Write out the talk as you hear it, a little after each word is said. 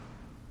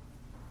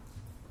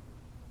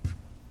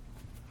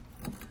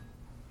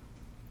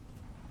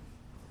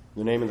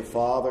In the name of the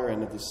Father,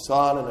 and of the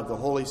Son, and of the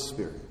Holy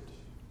Spirit.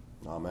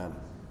 Amen.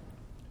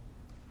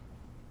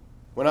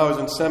 When I was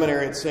in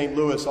seminary at St.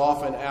 Louis,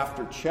 often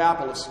after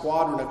chapel, a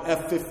squadron of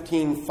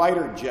F-15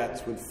 fighter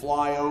jets would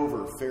fly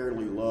over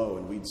fairly low,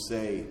 and we'd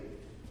say,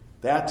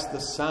 "That's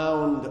the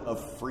sound of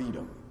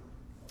freedom."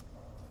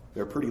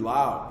 They're pretty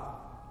loud.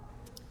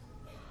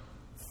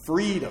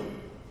 Freedom.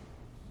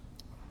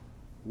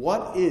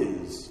 What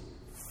is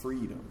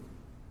freedom?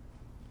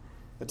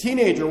 A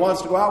teenager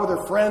wants to go out with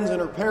her friends and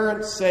her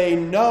parents say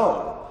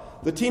no.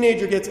 The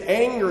teenager gets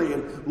angry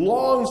and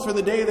longs for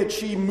the day that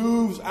she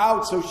moves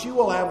out so she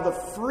will have the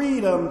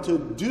freedom to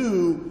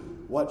do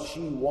what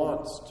she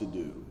wants to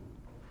do.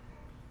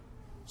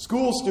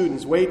 School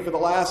students wait for the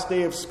last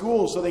day of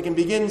school so they can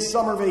begin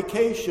summer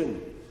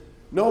vacation.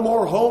 No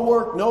more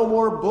homework, no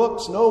more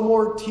books, no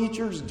more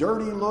teachers'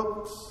 dirty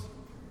looks.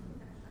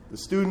 The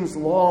students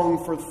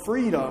long for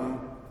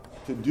freedom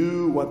to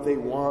do what they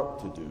want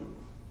to do.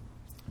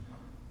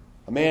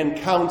 A man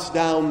counts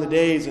down the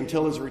days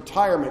until his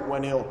retirement,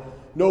 when he'll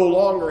no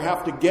longer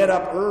have to get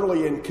up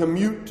early and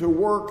commute to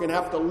work and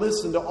have to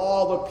listen to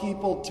all the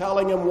people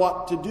telling him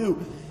what to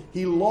do.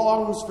 He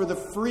longs for the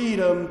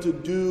freedom to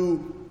do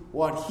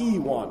what he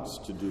wants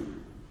to do.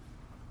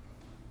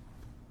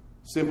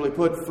 Simply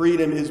put,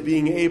 freedom is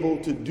being able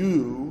to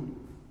do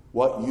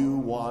what you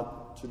want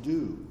to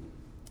do.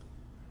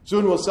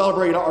 Soon we'll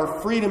celebrate our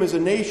freedom as a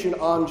nation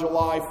on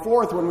July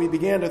 4th, when we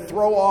began to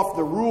throw off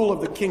the rule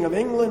of the King of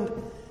England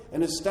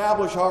and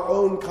establish our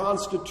own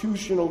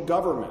constitutional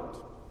government.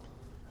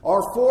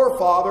 Our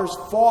forefathers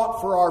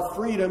fought for our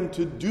freedom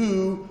to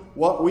do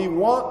what we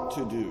want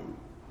to do.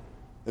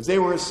 As they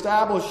were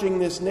establishing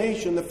this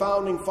nation, the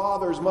founding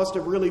fathers must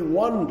have really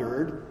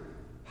wondered,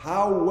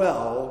 how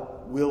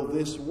well will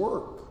this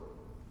work?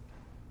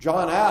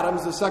 John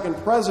Adams, the second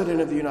president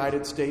of the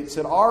United States,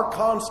 said our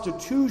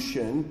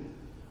Constitution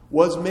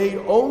was made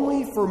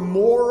only for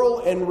moral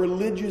and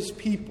religious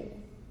people.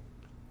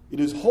 It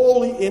is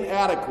wholly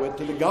inadequate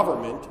to the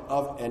government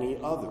of any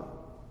other.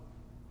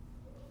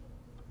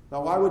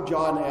 Now, why would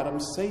John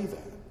Adams say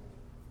that?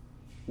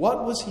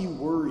 What was he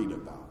worried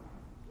about?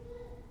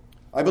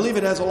 I believe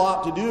it has a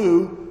lot to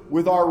do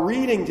with our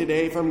reading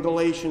today from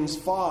Galatians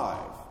 5.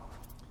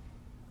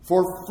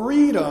 For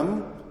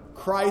freedom,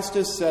 Christ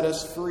has set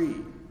us free.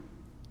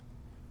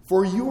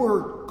 For you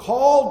were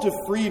called to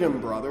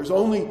freedom, brothers,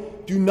 only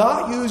do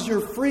not use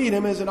your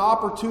freedom as an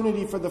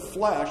opportunity for the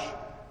flesh,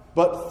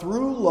 but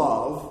through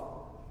love,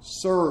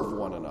 serve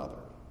one another.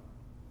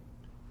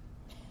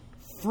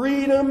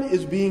 Freedom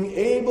is being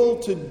able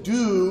to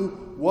do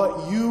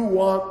what you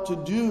want to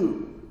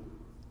do.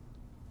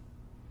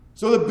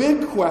 So the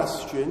big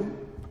question,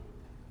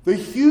 the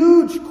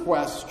huge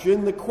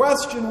question, the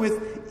question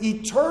with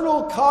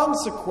eternal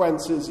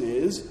consequences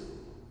is,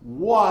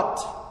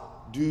 what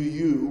do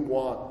you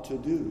want to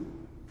do?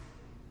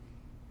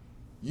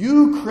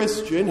 You,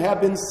 Christian, have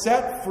been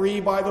set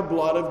free by the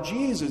blood of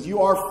Jesus.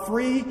 You are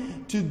free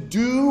to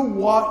do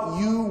what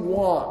you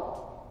want.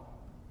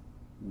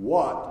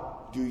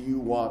 What do you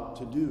want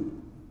to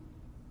do?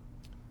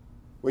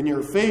 When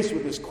you're faced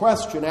with this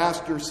question,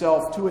 ask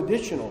yourself two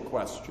additional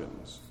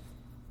questions.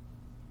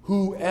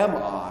 Who am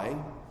I?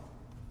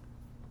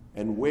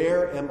 And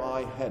where am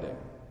I heading?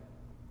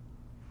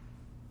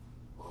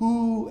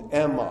 Who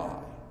am I?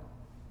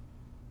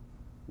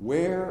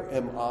 Where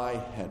am I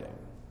heading?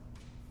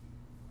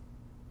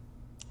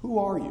 Who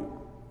are you?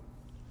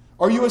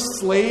 Are you a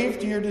slave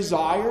to your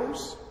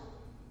desires?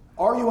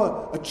 Are you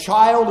a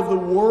child of the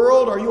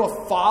world? Are you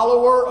a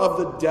follower of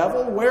the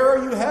devil? Where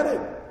are you headed?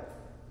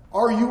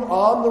 Are you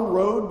on the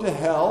road to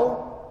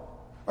hell?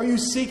 Are you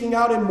seeking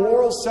out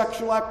immoral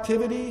sexual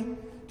activity?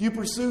 Do you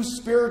pursue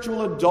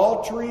spiritual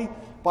adultery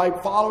by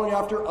following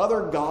after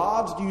other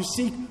gods? Do you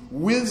seek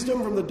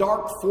wisdom from the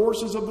dark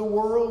forces of the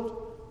world?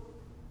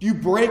 Do you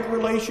break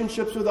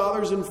relationships with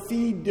others and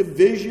feed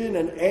division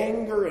and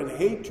anger and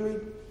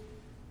hatred?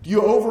 Do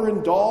you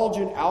overindulge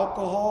in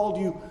alcohol?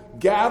 Do you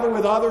gather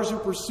with others who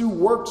pursue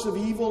works of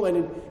evil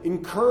and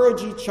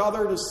encourage each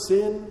other to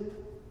sin?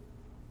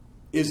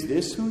 Is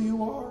this who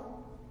you are?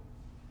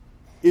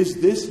 Is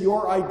this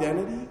your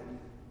identity?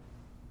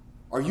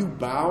 Are you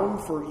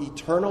bound for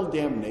eternal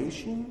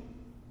damnation?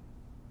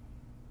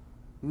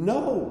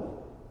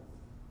 No.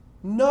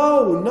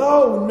 No,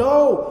 no,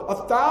 no.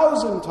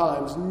 1,000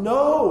 times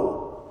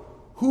no.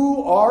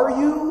 Who are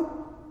you?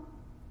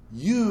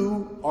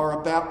 You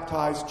are a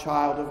baptized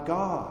child of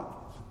God.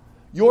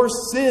 Your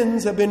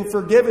sins have been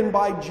forgiven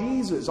by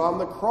Jesus on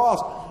the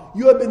cross.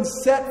 You have been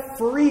set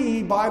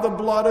free by the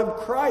blood of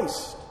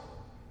Christ.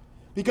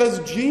 Because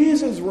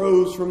Jesus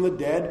rose from the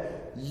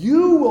dead,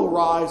 you will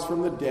rise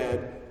from the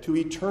dead to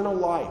eternal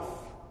life.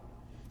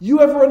 You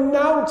have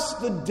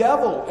renounced the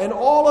devil and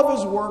all of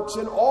his works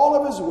and all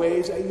of his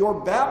ways at your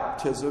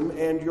baptism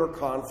and your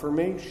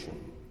confirmation.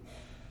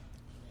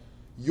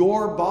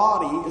 Your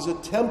body is a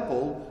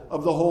temple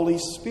of the Holy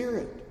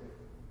Spirit.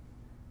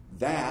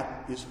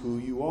 That is who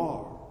you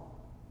are.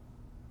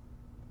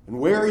 And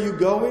where are you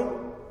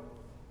going?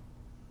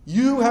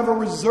 You have a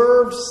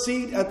reserved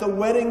seat at the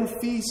wedding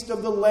feast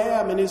of the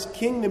Lamb in his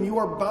kingdom. You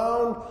are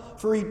bound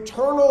for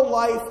eternal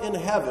life in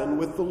heaven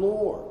with the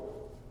Lord.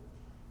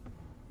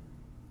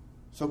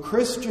 So,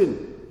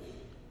 Christian,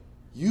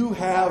 you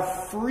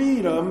have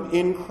freedom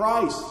in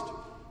Christ.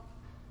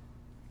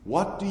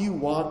 What do you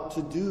want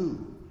to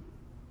do?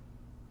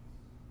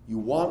 You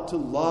want to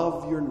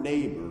love your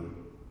neighbor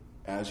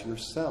as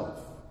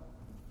yourself.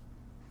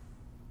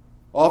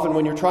 Often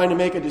when you're trying to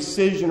make a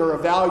decision or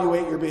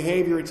evaluate your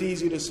behavior, it's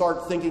easy to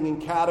start thinking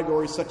in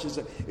categories such as,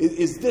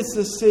 is this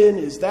a sin?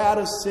 Is that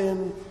a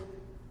sin?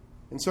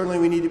 And certainly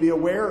we need to be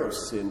aware of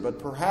sin. But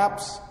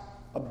perhaps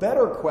a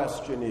better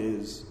question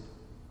is,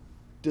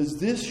 does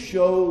this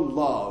show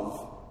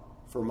love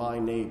for my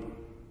neighbor?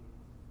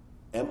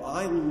 Am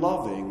I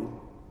loving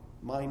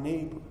my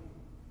neighbor?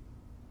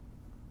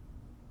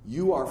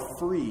 You are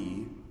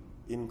free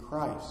in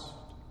Christ.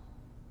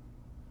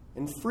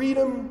 And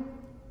freedom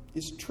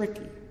is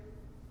tricky.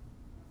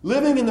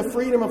 Living in the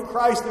freedom of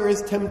Christ, there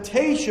is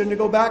temptation to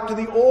go back to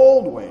the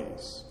old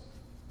ways.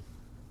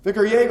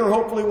 Vicar Yeager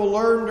hopefully will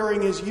learn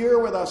during his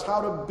year with us how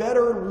to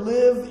better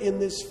live in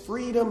this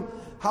freedom,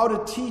 how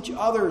to teach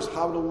others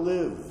how to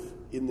live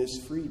in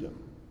this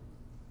freedom.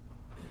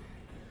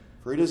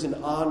 For it is an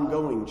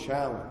ongoing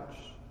challenge.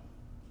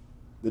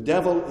 The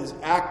devil is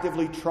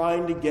actively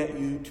trying to get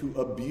you to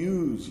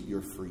abuse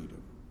your freedom.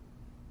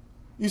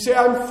 You say,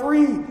 I'm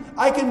free.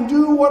 I can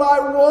do what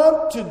I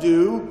want to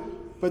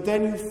do. But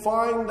then you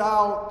find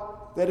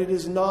out that it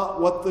is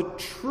not what the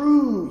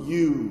true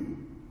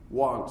you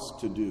wants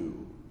to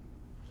do.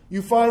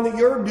 You find that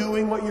you're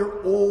doing what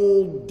your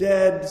old,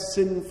 dead,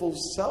 sinful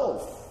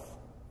self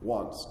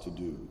wants to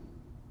do.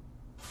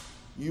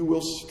 You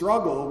will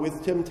struggle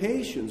with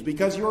temptations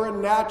because you're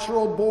a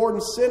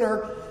natural-born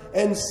sinner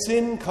and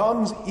sin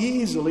comes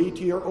easily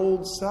to your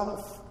old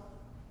self.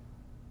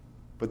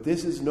 But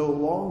this is no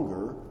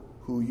longer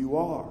who you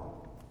are.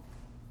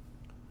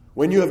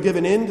 When you have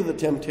given in to the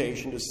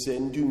temptation to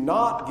sin, do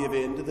not give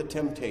in to the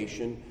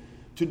temptation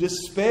to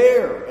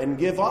despair and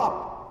give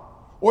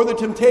up, or the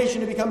temptation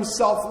to become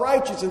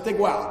self-righteous and think,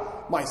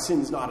 well, my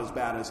sin's not as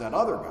bad as that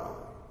other guy.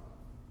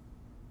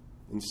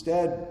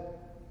 Instead,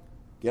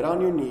 get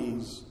on your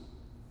knees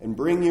and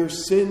bring your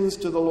sins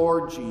to the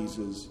Lord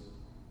Jesus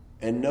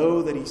and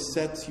know that he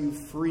sets you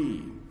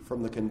free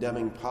from the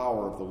condemning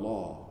power of the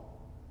law.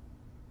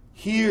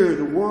 Hear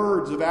the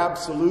words of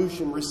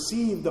absolution.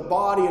 Receive the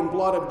body and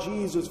blood of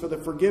Jesus for the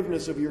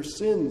forgiveness of your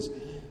sins.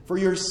 For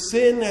your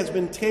sin has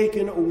been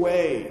taken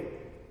away.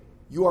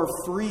 You are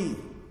free.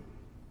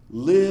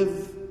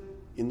 Live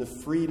in the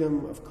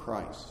freedom of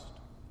Christ.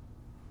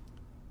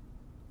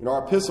 In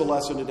our epistle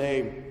lesson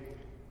today,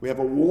 we have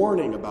a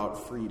warning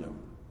about freedom.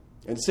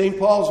 And St.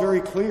 Paul is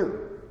very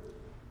clear.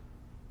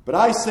 But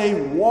I say,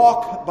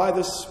 walk by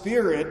the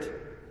Spirit,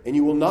 and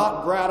you will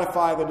not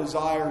gratify the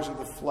desires of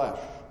the flesh.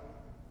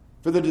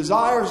 For the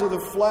desires of the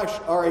flesh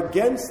are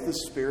against the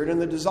Spirit, and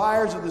the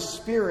desires of the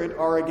Spirit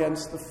are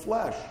against the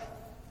flesh.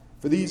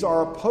 For these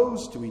are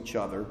opposed to each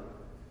other,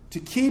 to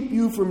keep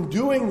you from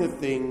doing the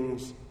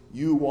things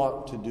you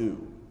want to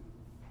do.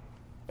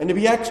 And to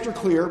be extra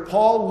clear,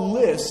 Paul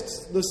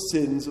lists the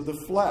sins of the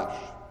flesh.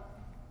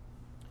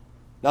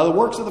 Now, the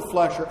works of the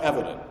flesh are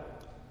evident: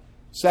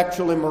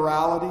 sexual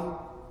immorality,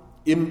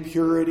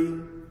 impurity,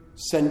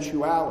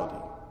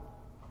 sensuality,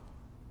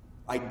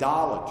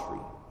 idolatry,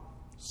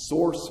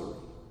 sorcery,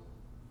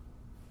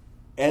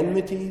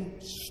 enmity,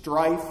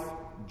 strife,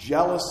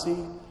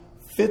 jealousy,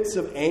 fits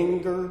of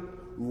anger,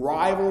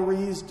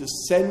 rivalries,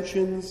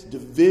 dissensions,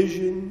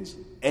 divisions,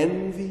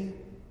 envy,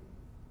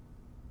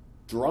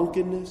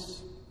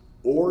 drunkenness,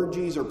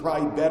 orgies, or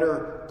probably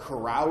better,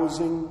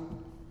 carousing,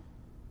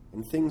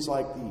 and things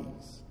like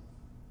these.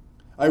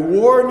 I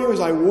warn you, as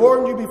I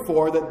warned you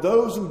before, that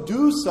those who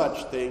do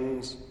such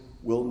things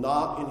will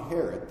not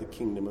inherit the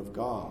kingdom of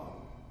God.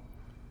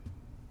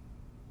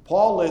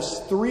 Paul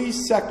lists 3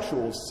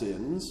 sexual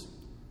sins,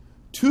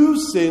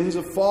 2 sins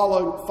of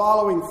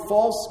following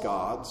false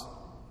gods,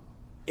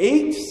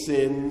 8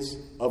 sins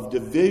of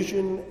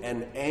division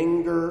and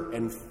anger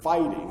and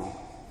fighting,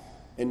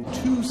 and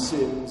 2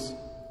 sins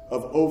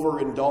of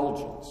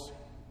overindulgence.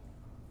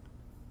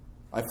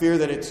 I fear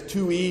that it's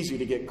too easy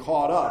to get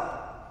caught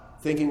up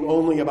thinking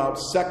only about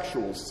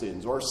sexual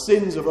sins or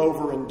sins of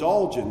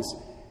overindulgence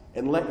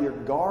and let your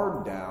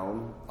guard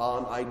down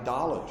on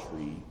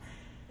idolatry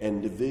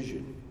and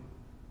division.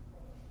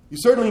 You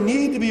certainly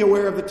need to be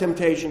aware of the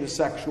temptation to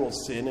sexual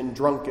sin and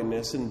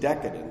drunkenness and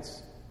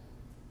decadence.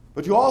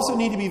 But you also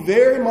need to be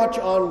very much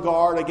on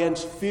guard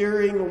against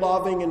fearing,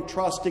 loving, and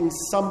trusting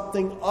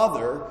something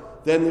other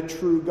than the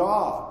true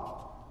God.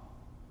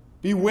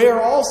 Beware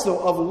also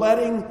of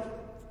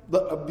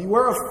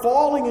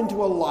falling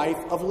into a life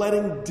of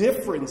letting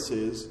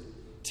differences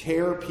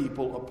tear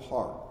people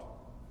apart.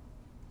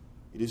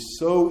 It is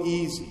so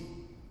easy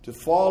to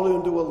fall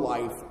into a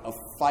life of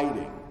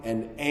fighting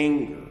and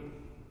anger,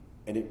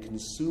 and it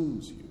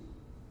consumes you.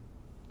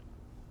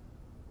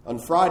 On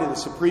Friday, the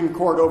Supreme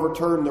Court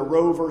overturned the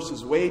Roe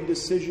v. Wade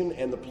decision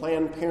and the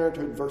Planned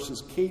Parenthood v.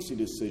 Casey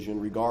decision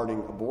regarding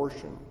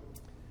abortion.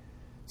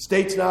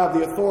 States now have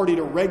the authority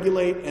to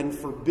regulate and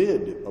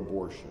forbid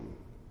abortion.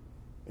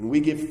 And we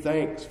give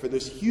thanks for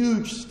this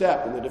huge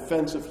step in the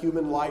defense of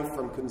human life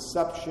from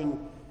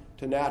conception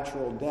to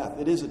natural death.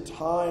 It is a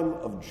time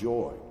of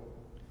joy.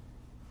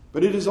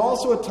 But it is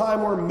also a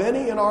time where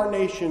many in our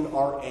nation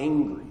are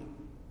angry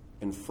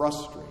and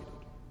frustrated.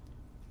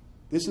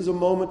 This is a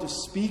moment to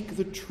speak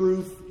the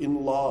truth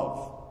in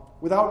love,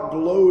 without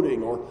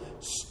gloating or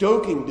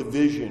stoking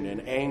division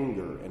and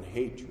anger and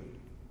hatred.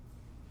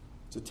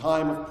 It's a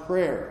time of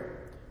prayer,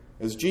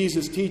 as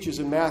Jesus teaches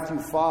in Matthew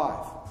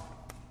 5.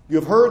 You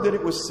have heard that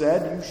it was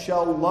said, you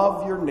shall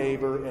love your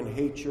neighbor and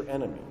hate your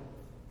enemy.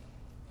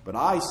 But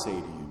I say to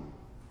you,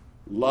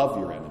 love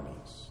your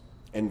enemies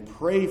and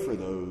pray for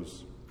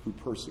those who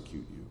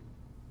persecute you.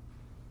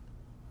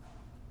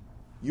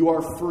 You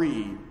are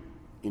free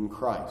in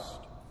Christ.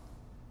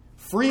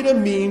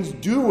 Freedom means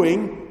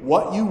doing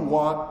what you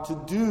want to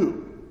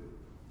do.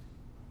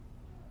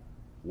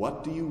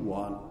 What do you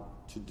want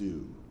to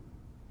do?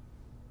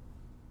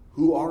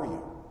 Who are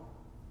you?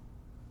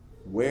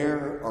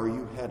 Where are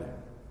you headed?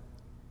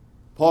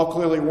 Paul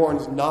clearly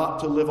warns not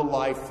to live a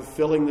life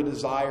fulfilling the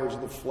desires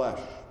of the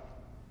flesh.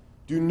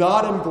 Do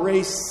not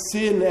embrace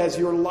sin as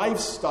your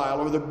lifestyle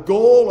or the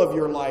goal of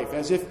your life,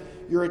 as if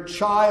you're a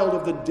child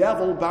of the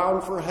devil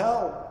bound for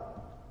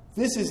hell.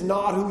 This is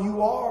not who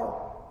you are.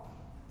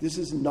 This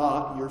is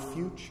not your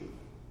future.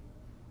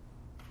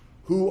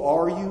 Who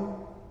are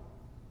you?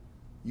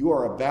 You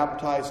are a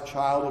baptized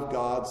child of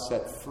God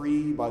set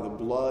free by the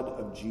blood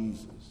of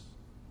Jesus.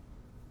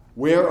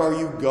 Where are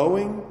you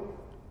going?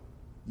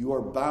 You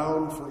are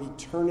bound for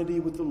eternity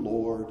with the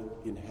Lord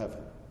in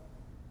heaven.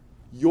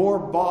 Your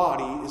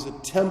body is a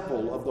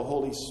temple of the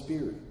Holy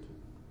Spirit.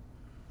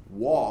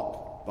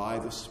 Walk by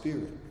the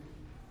Spirit.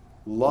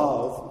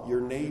 Love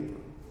your neighbor.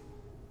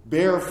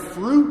 Bear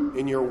fruit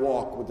in your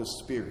walk with the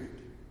Spirit.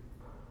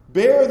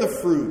 Bear the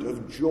fruit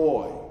of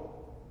joy,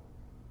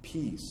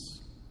 peace,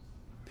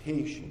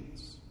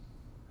 patience,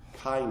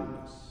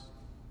 kindness,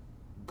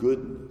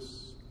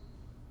 goodness,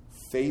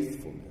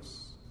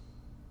 faithfulness,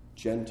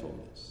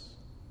 gentleness,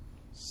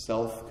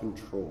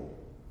 self-control.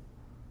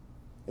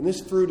 And this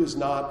fruit is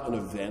not an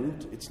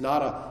event. It's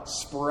not a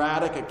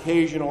sporadic,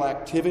 occasional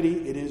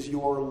activity. It is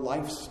your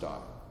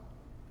lifestyle.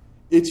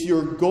 It's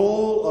your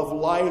goal of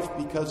life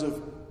because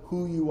of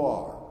who you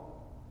are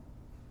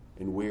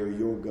and where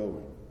you're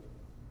going.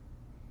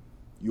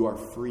 You are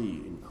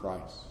free in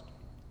Christ.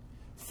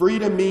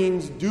 Freedom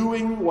means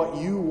doing what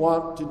you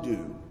want to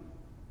do.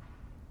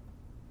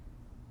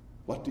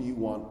 What do you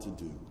want to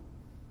do?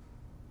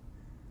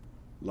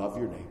 Love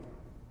your neighbor.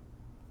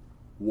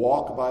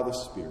 Walk by the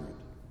Spirit.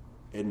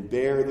 And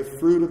bear the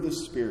fruit of the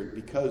Spirit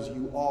because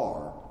you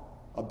are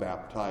a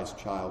baptized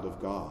child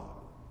of God.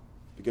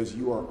 Because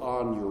you are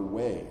on your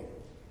way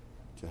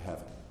to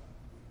heaven.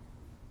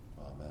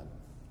 Amen.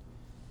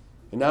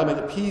 And now may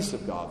the peace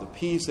of God, the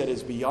peace that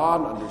is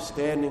beyond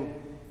understanding,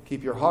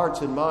 keep your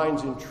hearts and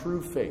minds in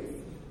true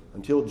faith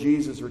until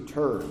Jesus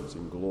returns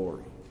in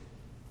glory.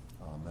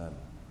 Amen.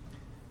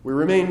 We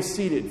remain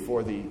seated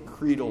for the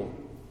creedal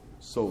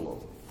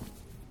solo.